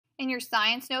In your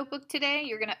science notebook today,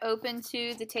 you're going to open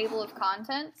to the table of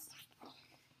contents.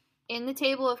 In the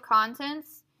table of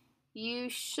contents, you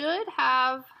should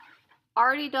have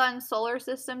already done solar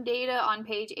system data on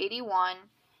page 81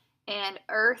 and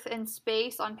Earth and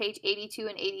space on page 82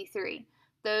 and 83.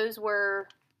 Those were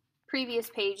previous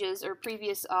pages or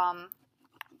previous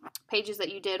pages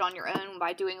that you did on your own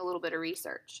by doing a little bit of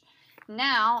research.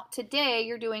 Now, today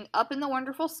you're doing Up in the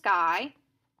Wonderful Sky,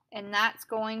 and that's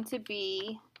going to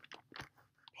be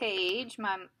page,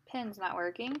 my pen's not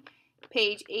working,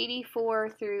 page 84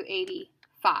 through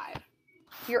 85.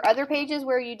 Your other pages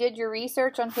where you did your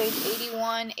research on page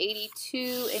 81,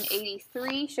 82, and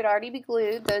 83 should already be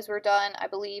glued. Those were done, I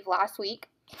believe, last week.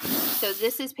 So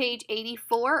this is page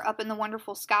 84, Up in the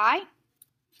Wonderful Sky.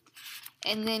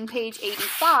 And then page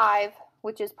 85,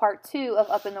 which is part 2 of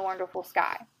Up in the Wonderful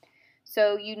Sky.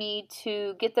 So you need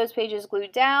to get those pages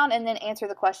glued down and then answer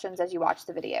the questions as you watch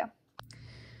the video.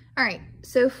 Alright,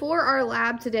 so for our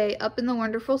lab today, Up in the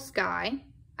Wonderful Sky,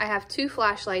 I have 2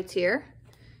 flashlights here.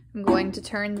 I'm going to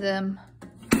turn them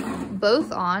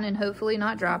both on and hopefully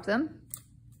not drop them.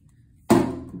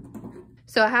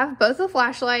 So I have both the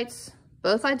flashlights,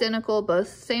 both identical, both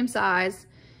same size,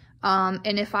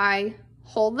 and if I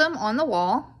hold them on the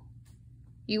wall,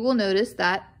 you will notice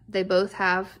that they both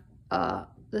have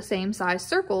the same size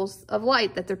circles of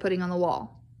light that they're putting on the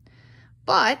wall.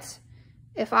 But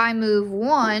if I move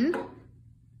one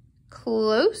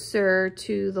closer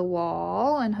to the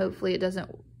wall, and hopefully it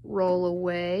doesn't roll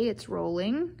away, it's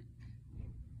rolling.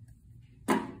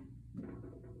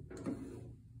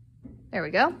 There we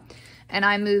go. And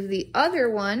I move the other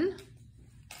one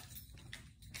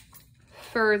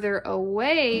further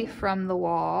away from the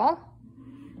wall.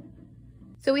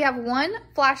 So we have one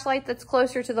flashlight that's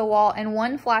closer to the wall and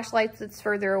one flashlight that's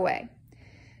further away.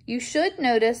 You should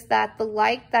notice that the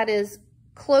light that is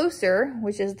closer,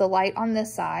 which is the light on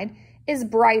this side, is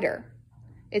brighter.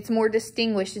 It's more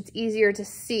distinguished, it's easier to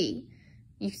see.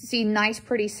 You see nice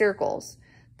pretty circles.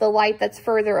 The light that's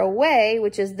further away,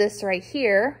 which is this right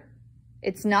here,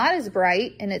 it's not as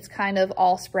bright and it's kind of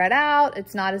all spread out.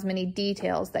 It's not as many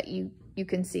details that you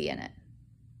can see in it.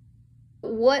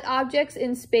 What objects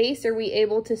in space are we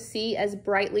able to see as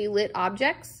brightly lit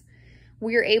objects?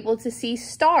 We are able to see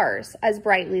stars as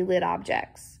brightly lit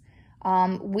objects.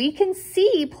 We can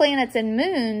see planets and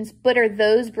moons, but are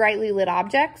those brightly lit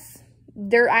objects?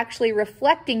 They're actually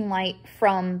reflecting light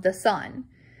from the sun.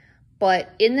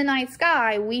 But in the night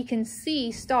sky, we can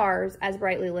see stars as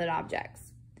brightly lit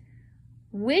objects.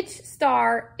 Which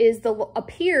star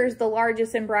appears the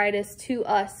largest and brightest to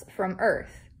us from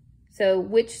Earth? So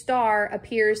which star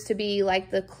appears to be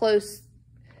like the close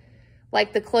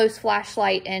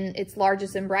flashlight and its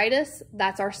largest and brightest?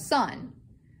 That's our sun.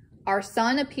 Our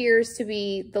sun appears to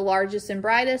be the largest and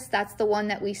brightest. That's the one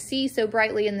that we see so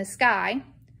brightly in the sky.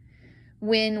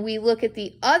 When we look at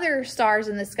the other stars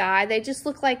in the sky, they just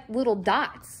look like little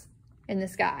dots in the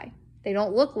sky. They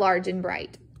don't look large and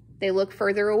bright. They look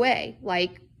further away,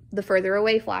 like the further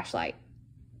away flashlight.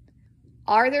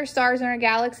 Are there stars in our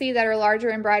galaxy that are larger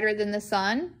and brighter than the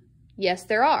sun? Yes,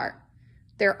 there are.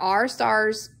 There are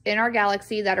stars in our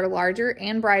galaxy that are larger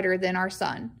and brighter than our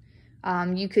sun.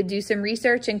 You could do some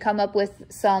research and come up with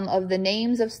some of the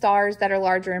names of stars that are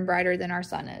larger and brighter than our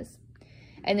sun is.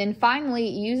 And then finally,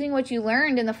 using what you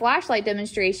learned in the flashlight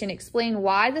demonstration, explain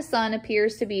why the sun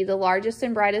appears to be the largest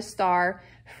and brightest star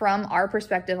from our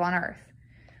perspective on Earth.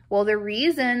 Well, the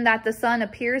reason that the sun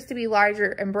appears to be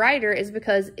larger and brighter is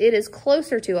because it is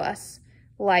closer to us,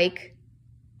 like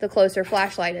the closer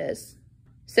flashlight is.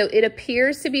 So it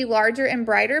appears to be larger and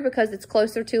brighter because it's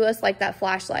closer to us like that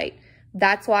flashlight.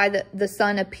 That's why the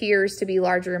sun appears to be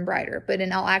larger and brighter. But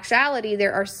in all actuality,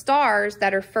 there are stars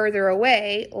that are further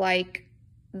away, like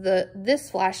this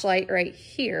flashlight right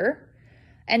here,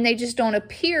 and they just don't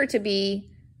appear to be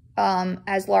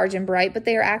as large and bright, but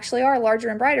they actually are larger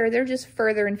and brighter. They're just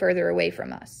further and further away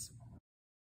from us.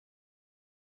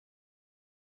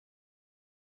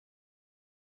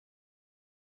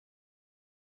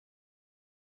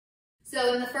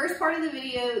 So in the first part of the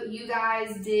video, you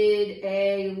guys did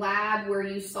a lab where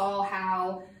you saw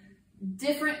how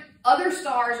different other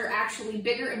stars are actually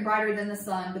bigger and brighter than the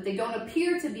sun, but they don't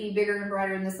appear to be bigger and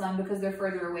brighter than the sun because they're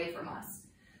further away from us.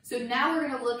 So now we're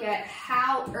going to look at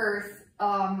how Earth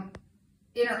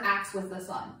interacts with the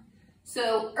sun.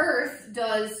 So Earth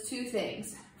does 2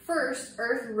 things. First,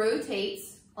 Earth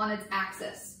rotates on its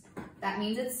axis. That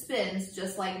means it spins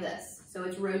just like this. So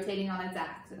it's rotating on its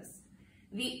axis.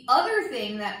 The other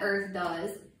thing that Earth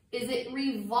does is it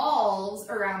revolves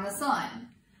around the sun.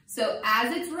 So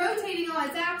as it's rotating on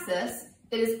its axis,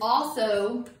 it is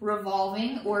also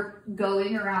revolving or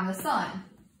going around the sun.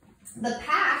 The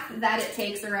path that it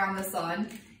takes around the sun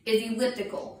is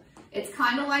elliptical. It's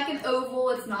kind of like an oval.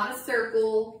 It's not a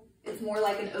circle. It's more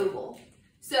like an oval.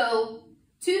 So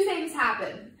two things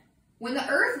happen. When the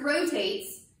Earth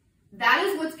rotates, that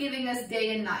is what's giving us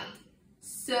day and night.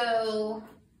 So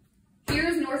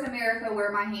here's North America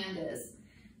where my hand is.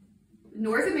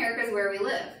 North America is where we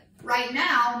live. Right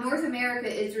now, North America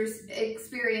is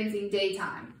experiencing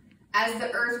daytime. As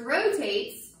the Earth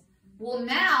rotates, well,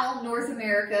 now North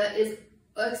America is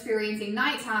experiencing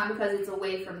nighttime because it's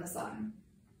away from the sun.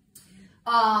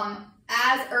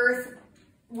 As Earth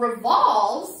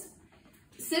revolves,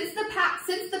 since the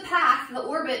path, the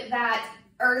orbit that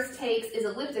Earth takes is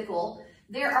elliptical,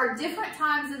 there are different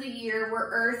times of the year where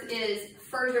Earth is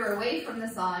further away from the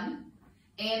sun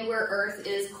and where Earth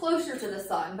is closer to the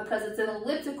sun, because it's an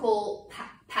elliptical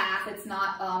path. It's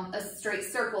not a straight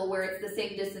circle where it's the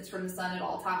same distance from the sun at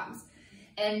all times.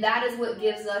 And that is what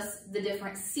gives us the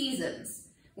different seasons.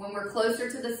 When we're closer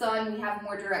to the sun, we have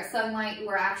more direct sunlight.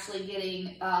 We're actually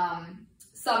getting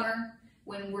summer.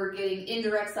 When we're getting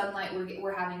indirect sunlight,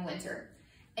 we're having winter.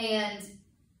 And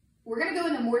we're going to go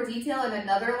into more detail in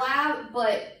another lab,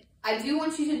 but I do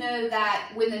want you to know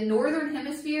that when the northern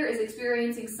hemisphere is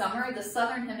experiencing summer, the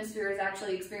southern hemisphere is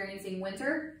actually experiencing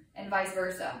winter, and vice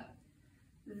versa.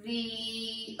 That's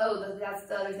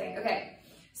the other thing. Okay,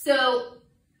 so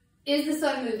is the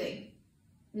sun moving?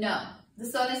 No, the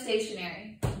sun is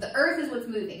stationary. The Earth is what's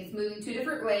moving. It's moving two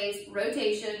different ways,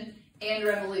 rotation and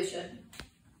revolution.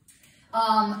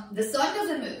 The sun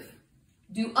doesn't move.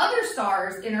 Do other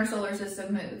stars in our solar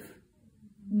system move?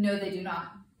 No, they do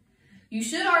not. You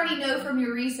should already know from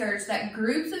your research that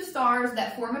groups of stars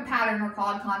that form a pattern are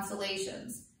called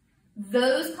constellations.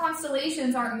 Those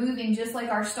constellations aren't moving just like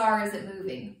our star isn't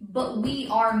moving, but we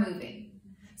are moving.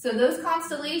 So those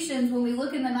constellations, when we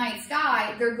look in the night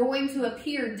sky, they're going to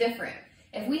appear different.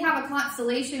 If we have a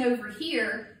constellation over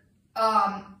here,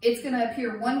 it's going to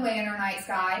appear one way in our night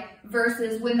sky,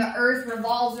 versus when the Earth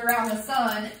revolves around the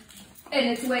sun and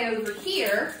it's way over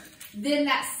here, then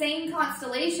that same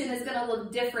constellation is going to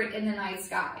look different in the night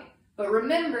sky. But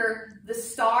remember, the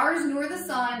stars nor the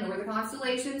sun nor the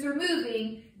constellations are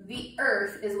moving. The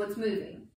Earth is what's moving.